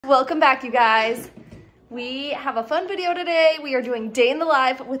Welcome back, you guys. We have a fun video today. We are doing day in the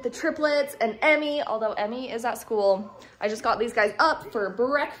life with the triplets and Emmy, although Emmy is at school. I just got these guys up for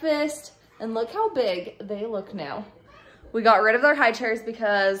breakfast and look how big they look now. We got rid of their high chairs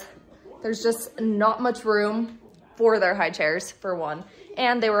because there's just not much room for their high chairs, for one.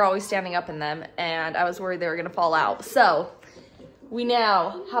 And they were always standing up in them and I was worried they were gonna fall out. So we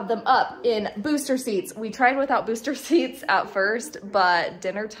now have them up in booster seats. We tried without booster seats at first, but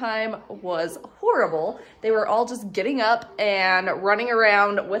dinner time was horrible. They were all just getting up and running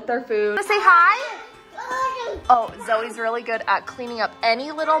around with their food. Say hi. Oh, Zoe's really good at cleaning up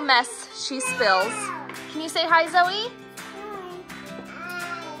any little mess she spills. Can you say hi, Zoe?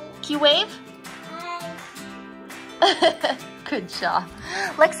 Can you wave? Good job.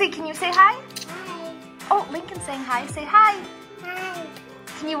 Lexi, can you say hi? Hi. Oh, Lincoln's saying hi. Say hi. Hi.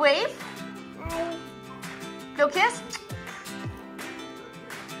 Can you wave? Hi. Go kiss?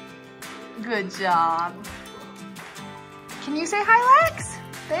 Good job. Can you say hi, Lex?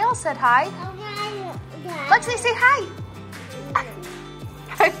 They all said hi. Okay. Lexi, say hi.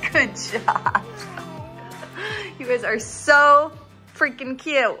 Good job. You guys are so freaking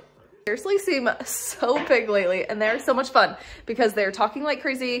cute. Seriously seem so big lately and they're so much fun because they're talking like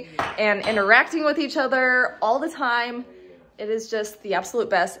crazy and interacting with each other all the time. It is just the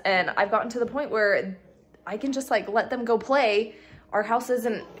absolute best, and I've gotten to the point where I can just like let them go play. Our house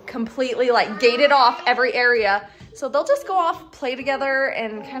isn't completely like gated off every area, so they'll just go off, play together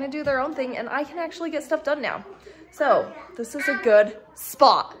and kind of do their own thing, and I can actually get stuff done now. So this is a good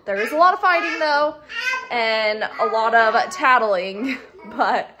spot. There is a lot of fighting though and a lot of tattling,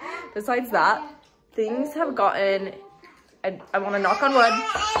 but besides that, things have gotten, I want to knock on wood,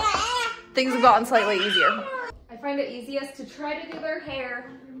 things have gotten slightly easier. I find it easiest to try to do their hair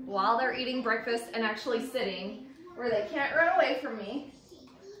while they're eating breakfast and actually sitting where they can't run away from me.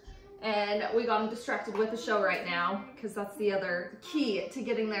 And we got them distracted with the show right now because that's the other key to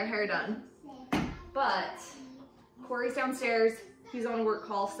getting their hair done. But Corey's downstairs, he's on a work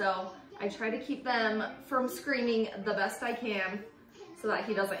call, so I try to keep them from screaming the best I can so that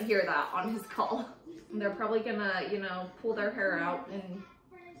he doesn't hear that on his call. And they're probably gonna, you know, pull their hair out in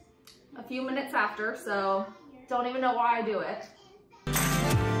a few minutes after, so don't even know why I do it.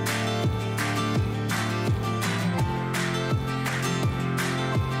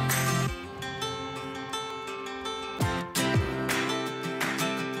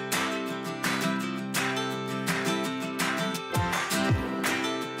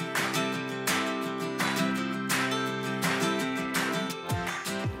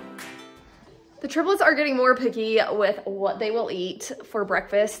 The triplets are getting more picky with what they will eat for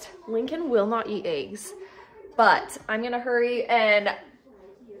breakfast. Lincoln will not eat eggs, but I'm gonna hurry and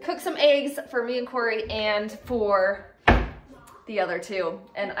cook some eggs for me and Corey and for the other two.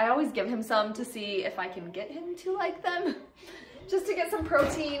 And I always give him some to see if I can get him to like them, just to get some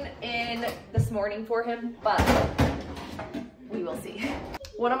protein in this morning for him, but we will see.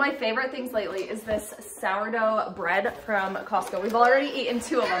 One of my favorite things lately is this sourdough bread from Costco. We've already eaten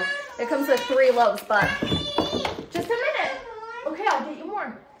 2 of them. It comes with 3 loaves, but just a minute. Okay, I'll get you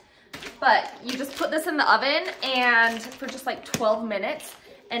more. But you just put this in the oven and for just like 12 minutes,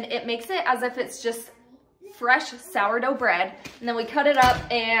 and it makes it as if it's just fresh sourdough bread. And then we cut it up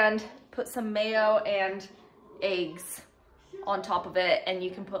and put some mayo and eggs on top of it, and you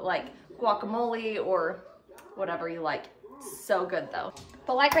can put like guacamole or whatever you like. So good though.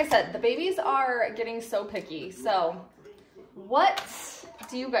 But like I said, the babies are getting so picky. So what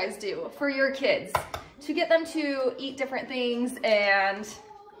do you guys do for your kids to get them to eat different things and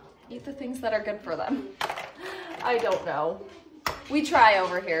eat the things that are good for them? I don't know. We try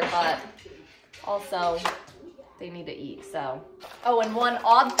over here, but also they need to eat, so. Oh, and one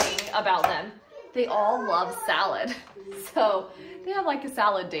odd thing about them, they all love salad. So they have like a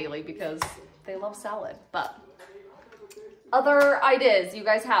salad daily because they love salad. But other ideas you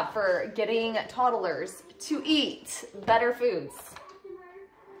guys have for getting toddlers to eat better foods,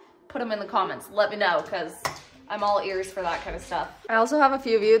 put them in the comments. Let me know because I'm all ears for that kind of stuff. I also have a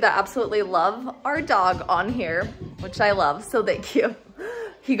few of you that absolutely love our dog on here, which I love, so thank you.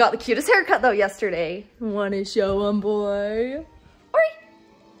 He got the cutest haircut though yesterday. Want to show him, boy? Oi!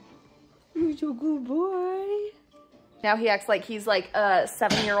 He's a good boy. Now he acts like he's like a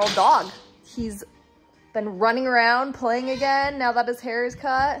 7-year-old dog. He's been running around playing again now that his hair is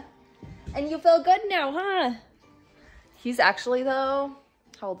cut. And you feel good now, huh? He's actually though,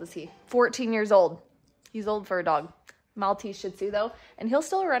 how old is he? 14 years old. He's old for a dog. Maltese Shih Tzu though. And he'll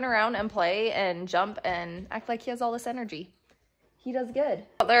still run around and play and jump and act like he has all this energy. He does good.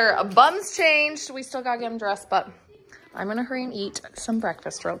 Their bums changed. We still gotta get him dressed, but I'm gonna hurry and eat some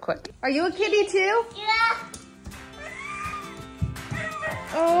breakfast real quick. Are you a kitty too? Yeah.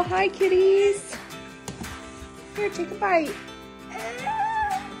 Oh, hi kitties. Here, take a bite.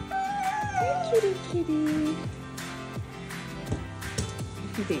 Hi, kitty, kitty.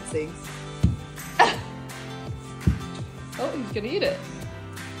 He hates things. Oh, he's gonna eat it.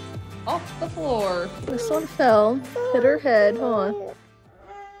 Off the floor. This one fell, hit her head, huh?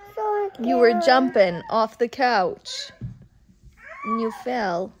 You were jumping off the couch. And you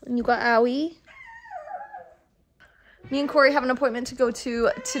fell. And you got owie. Me and Corey have an appointment to go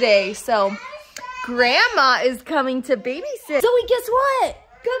to today, so Grandma is coming to babysit. Zoe, guess what?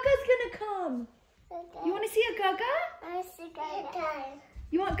 Gaga's gonna come. You wanna see a Gaga? I see Gaga.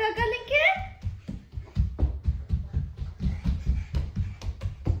 You want Gaga, Lincoln?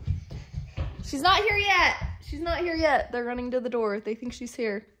 She's not here yet. She's not here yet. They're running to the door. They think she's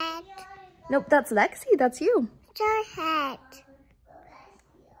here. Nope, that's Lexi. That's you. Your head.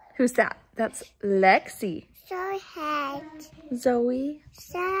 Who's that? That's Lexi. Your head. Zoe.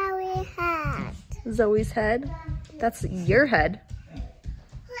 Zoe head. Zoe's head. That's your head.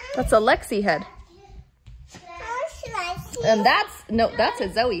 That's a Lexi head. And that's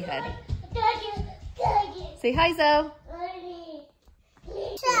a Zoe head. Say hi, Zoe.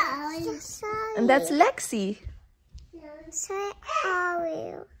 And that's Lexi. Zoe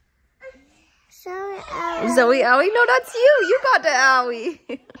Owie? No, that's you. You got the Owie.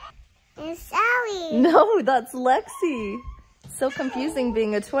 It's Zoe. No, that's Lexi. So confusing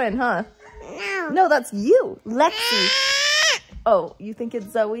being a twin, huh? No. No, that's you. Lexi. Oh, you think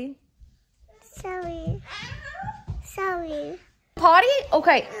it's Zoe? Zoe. Zoe. Potty?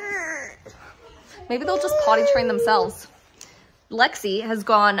 Okay. Maybe they'll just potty train themselves. Lexi has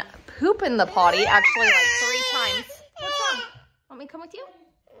gone poop in the potty actually like 3 times. What's wrong? Want me to come with you?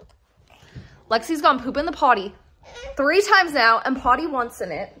 Lexi's gone poop in the potty 3 times now, and Potty wants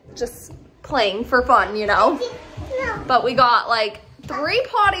in it. Just playing for fun, you know? But we got like 3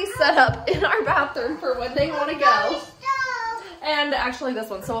 potties set up in our bathroom for when they want to go. And actually this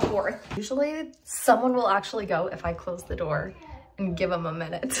one, so a 4th. Usually someone will actually go if I close the door and give them a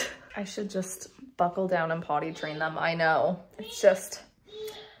minute. I should just buckle down and potty train them. I know. It's just,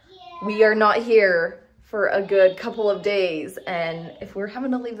 we are not here for a good couple of days. And if we're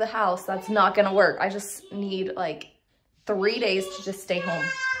having to leave the house, that's not gonna work. I just need like 3 days to just stay home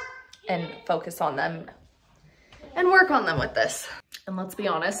and focus on them and work on them with this. And let's be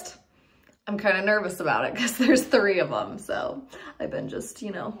honest, I'm kind of nervous about it because there's 3 of them. So I've been just,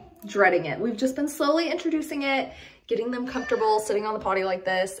 you know, dreading it. We've just been slowly introducing it, getting them comfortable sitting on the potty like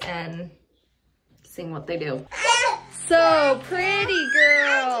this and seeing what they do. So pretty,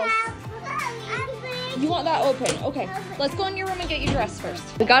 girl. You want that open? Okay, let's go in your room and get you dressed first.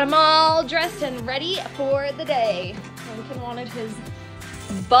 We got them all dressed and ready for the day. Lincoln wanted his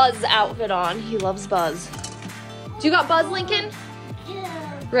Buzz outfit on. He loves Buzz. Do you got Buzz, Lincoln?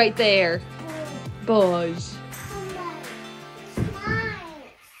 Yeah. Right there. Buzz.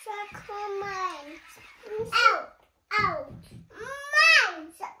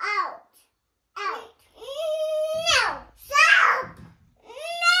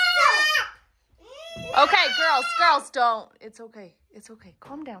 Okay, girls, don't. It's okay. It's okay.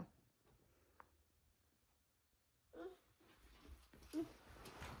 Calm down.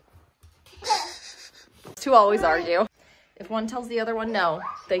 Two always argue. If one tells the other one no,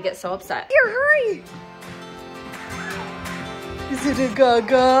 they get so upset. Here, hurry! Is it a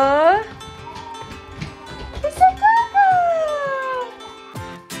Gaga? It's a Gaga!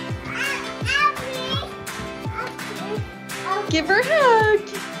 Give her a hug.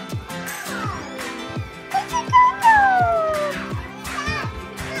 It's a Gaga!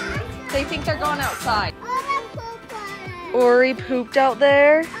 They think they're going outside. Ori pooped out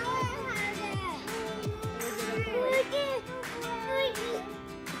there.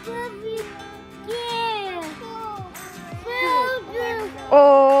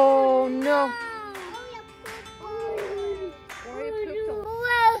 Oh no.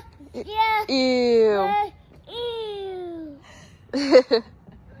 Ew.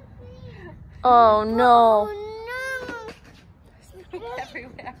 Oh no.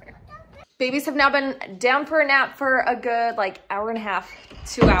 Everywhere. Babies have now been down for a nap for a good like hour and a half,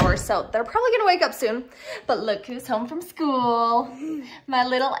 2 hours. So they're probably gonna wake up soon. But look who's home from school. My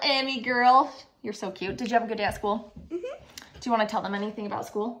little Amy girl. You're so cute. Did you have a good day at school? Mm-hmm. Do you want to tell them anything about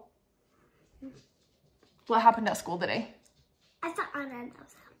school? What happened at school today? I saw Anna and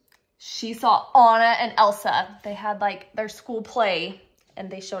Elsa. She saw Anna and Elsa. They had like their school play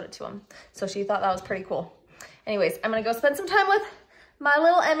and they showed it to them. So she thought that was pretty cool. Anyways, I'm gonna go spend some time with my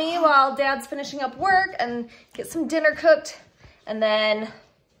little Emmy while Dad's finishing up work and get some dinner cooked. And then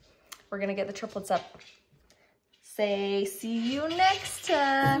we're gonna get the triplets up. Say, see you next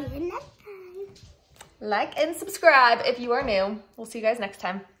time. See you next time. Like and subscribe if you are new. We'll see you guys next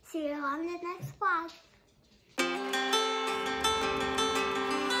time. See you on the next vlog.